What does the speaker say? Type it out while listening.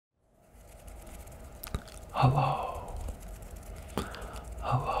Hello.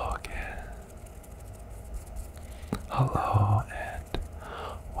 Hello again. Hello and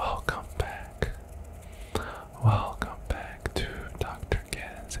welcome back. Welcome back to Dr.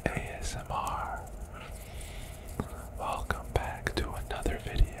 Ken's ASMR. Welcome back to another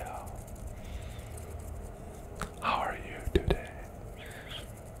video. How are you today?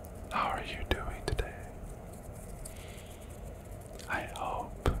 How are you doing today? I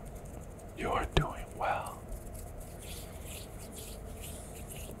hope you are doing well.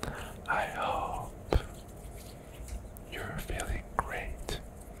 I hope you're feeling great.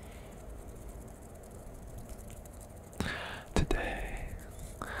 Today,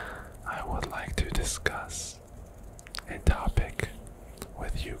 I would like to discuss a topic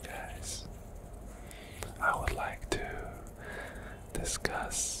with you guys. I would like to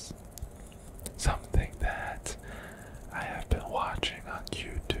discuss something that I have been watching on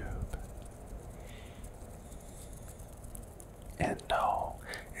YouTube. And no,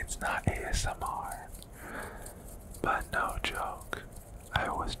 it's not ASMR. But no joke, I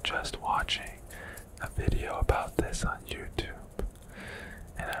was just watching a video about this on YouTube,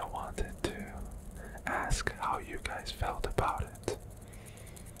 and I wanted to ask how you guys felt about it.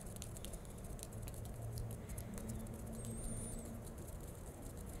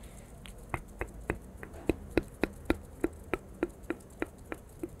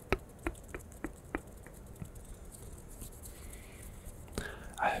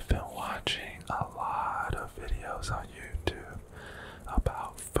 I have been watching a lot of videos on YouTube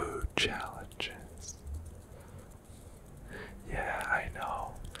about food challenges. Yeah, I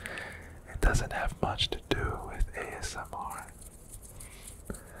know. It doesn't have much to do with ASMR.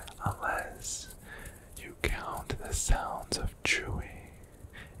 Unless you count the sounds of chewing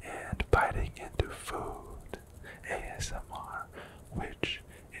and biting into food ASMR, which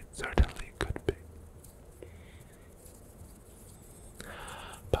it certainly could be.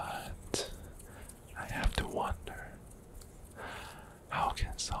 But I have to wonder, how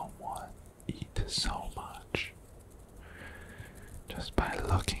can someone eat so much? Just by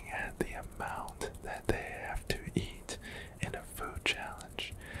looking at the amount that they have to eat in a food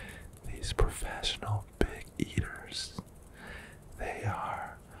challenge, these professional big eaters, they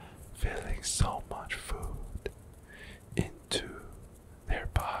are filling so much food into their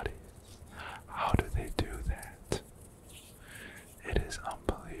bodies. How do they do that? It is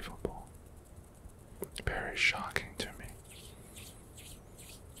unbelievable. Very shocking to me.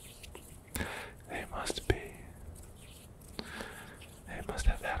 They must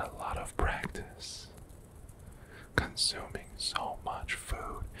have had a lot of practice consuming so much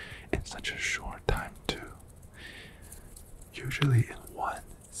food in such a short time too. Usually in one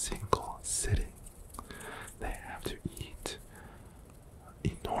single sitting, they have to eat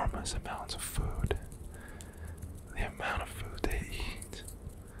enormous amounts of food. The amount of food they eat,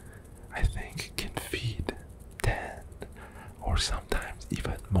 I think, can feed 10 or sometimes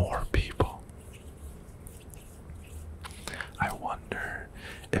even more people. I wonder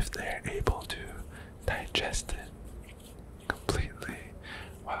if they're able to digest it completely.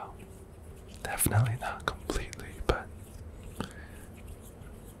 Well, definitely not completely, but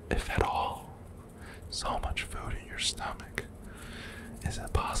if at all. So much food in your stomach. Is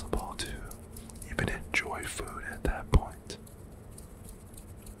it possible to even enjoy food at that point?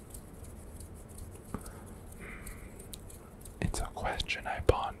 It's a question I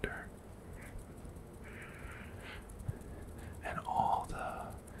ponder. And all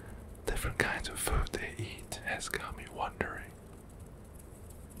the different kinds of food they eat has got me wondering.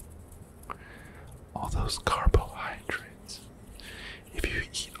 All those carbohydrates. If you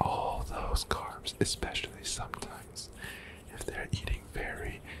eat all those carbs, especially sometimes, if they're eating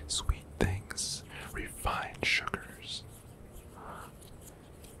very sweet things, refined sugars,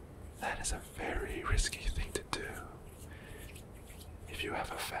 that is a very risky thing to do. If you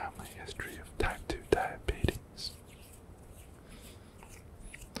have a family history of type 2 diabetes,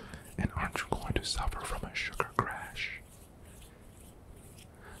 and aren't you going to suffer from a sugar crash?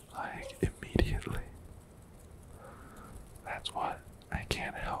 Like, immediately. That's what I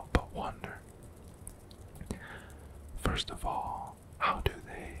can't help but wonder. First of all, how do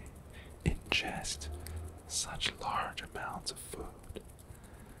they ingest such large amounts of food?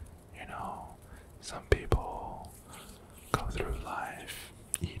 You know, some people go through life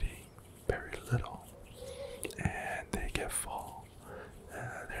eating very little and they get full.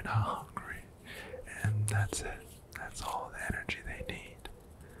 They're not hungry, and that's it. That's all the energy they need.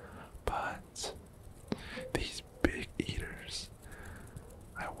 But these big eaters,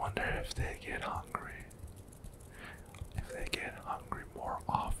 I wonder if they get hungry. If they get hungry more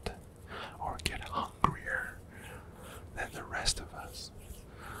often, or get hungrier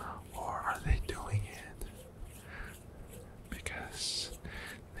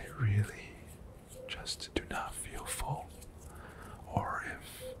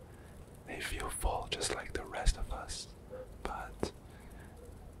feel full just like the rest of us, but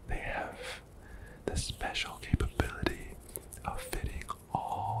they have the special capability of fitting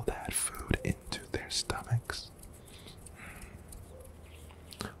all that food into their stomachs.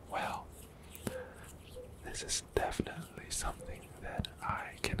 Well, this is definitely something that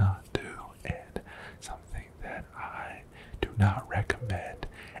I cannot do, and something that I do not recommend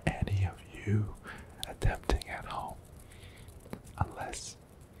any of you attempting at home, unless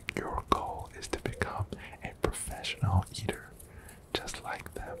your goal is to become a professional eater just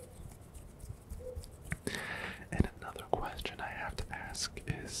like them. And another question I have to ask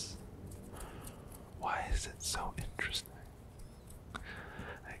is, why is it so interesting?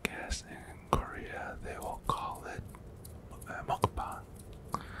 I guess in Korea they will call it mukbang.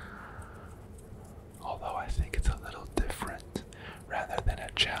 Although I think it's a little different. Rather than a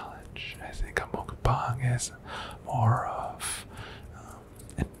challenge, I think a mukbang is more of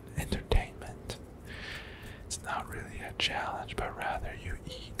entertainment. It's not really a challenge, but rather you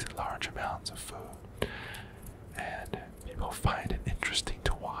eat large amounts of food, and people find it interesting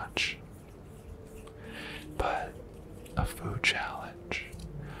to watch. But a food challenge,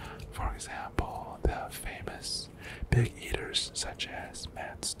 for example, the famous big eaters such as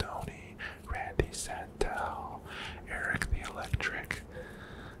Matt Stoney, Randy Santel, Eric the Electric,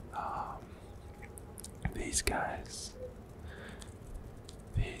 these guys,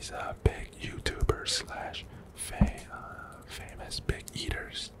 these big YouTubers slash famous big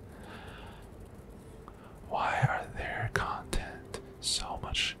eaters, why are their content so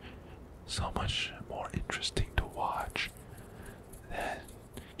much more interesting to watch than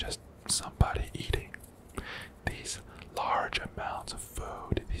just somebody eating these large amounts of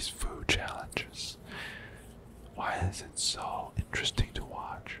food, these food challenges? Why is it so interesting to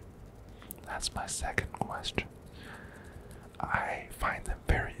watch? That's my second question. I find them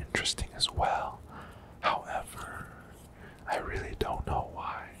very interesting as well. However, I really don't know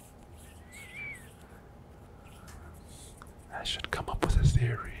why. I should come up with a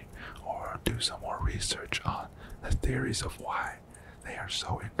theory or do some more research on the theories of why they are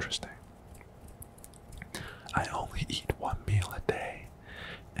so interesting. I only eat one meal a day,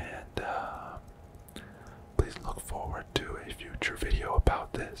 and please look forward to a future video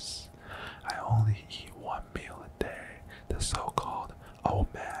about this. I only eat one meal a day, the so-called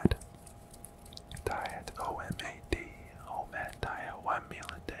OMAD diet, OMAD, OMAD diet, one meal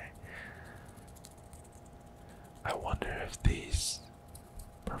a day. I wonder if these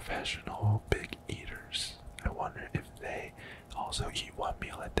professional big eaters, I wonder if they also eat one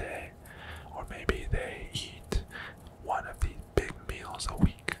meal a day, or maybe they eat one of these big meals a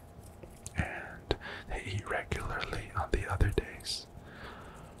week, and they eat regularly on the other days.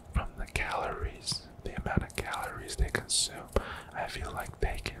 From the calories, the amount of calories they consume, I feel like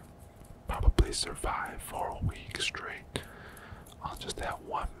they can probably survive for a week straight on just that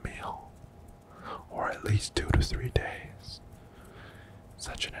one meal, or at least 2 to 3 days.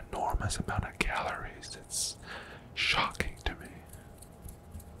 Such an enormous amount of calories, it's shocking to me.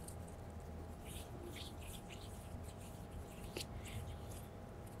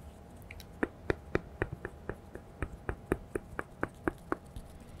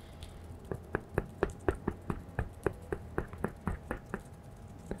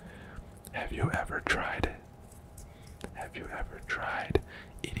 Have you ever tried it? Have you ever tried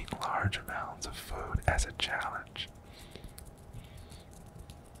eating large amounts of food as a challenge?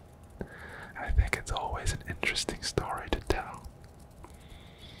 I think it's always an interesting story to tell.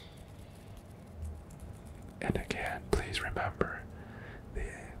 And again, please remember,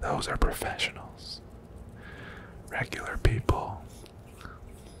 those are professionals. Regular people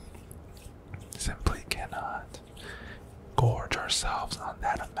simply cannot gorge ourselves on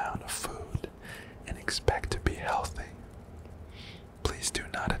that amount of food and expect to be healthy. Please do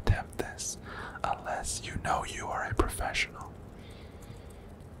not attempt this unless you know you are a professional.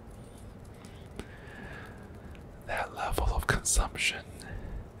 That level of consumption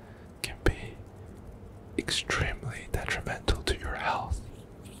can be extremely detrimental to your health.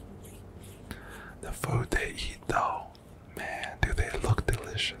 The food they eat, though, man, do they look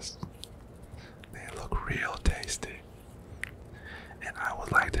delicious. They look real tasty. And I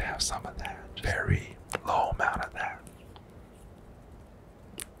would like to have some of that. Very low amount of that.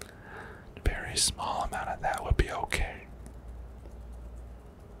 Very small amount of that would be okay.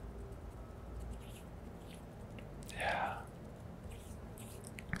 Yeah.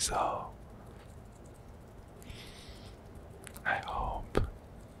 So, I hope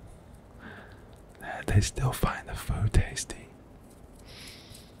that they still find the food tasty,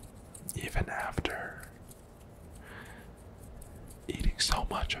 even after eating so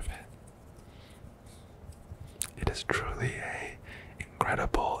much of it. It is truly a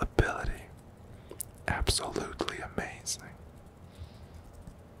incredible ability. Absolutely amazing.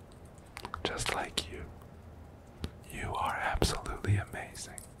 Just like you. You are absolutely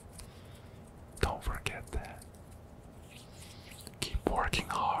amazing. Don't forget that. Keep working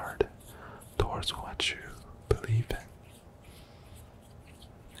hard towards what you believe in.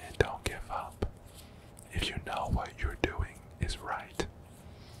 And don't give up if you know what you're doing is right.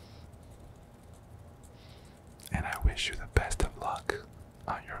 And I wish you the best of luck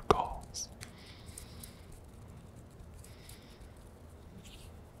on your goals.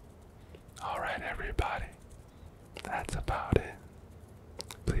 Alright, everybody. That's about it.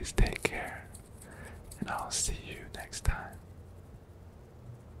 Please take care, and I'll see you next time.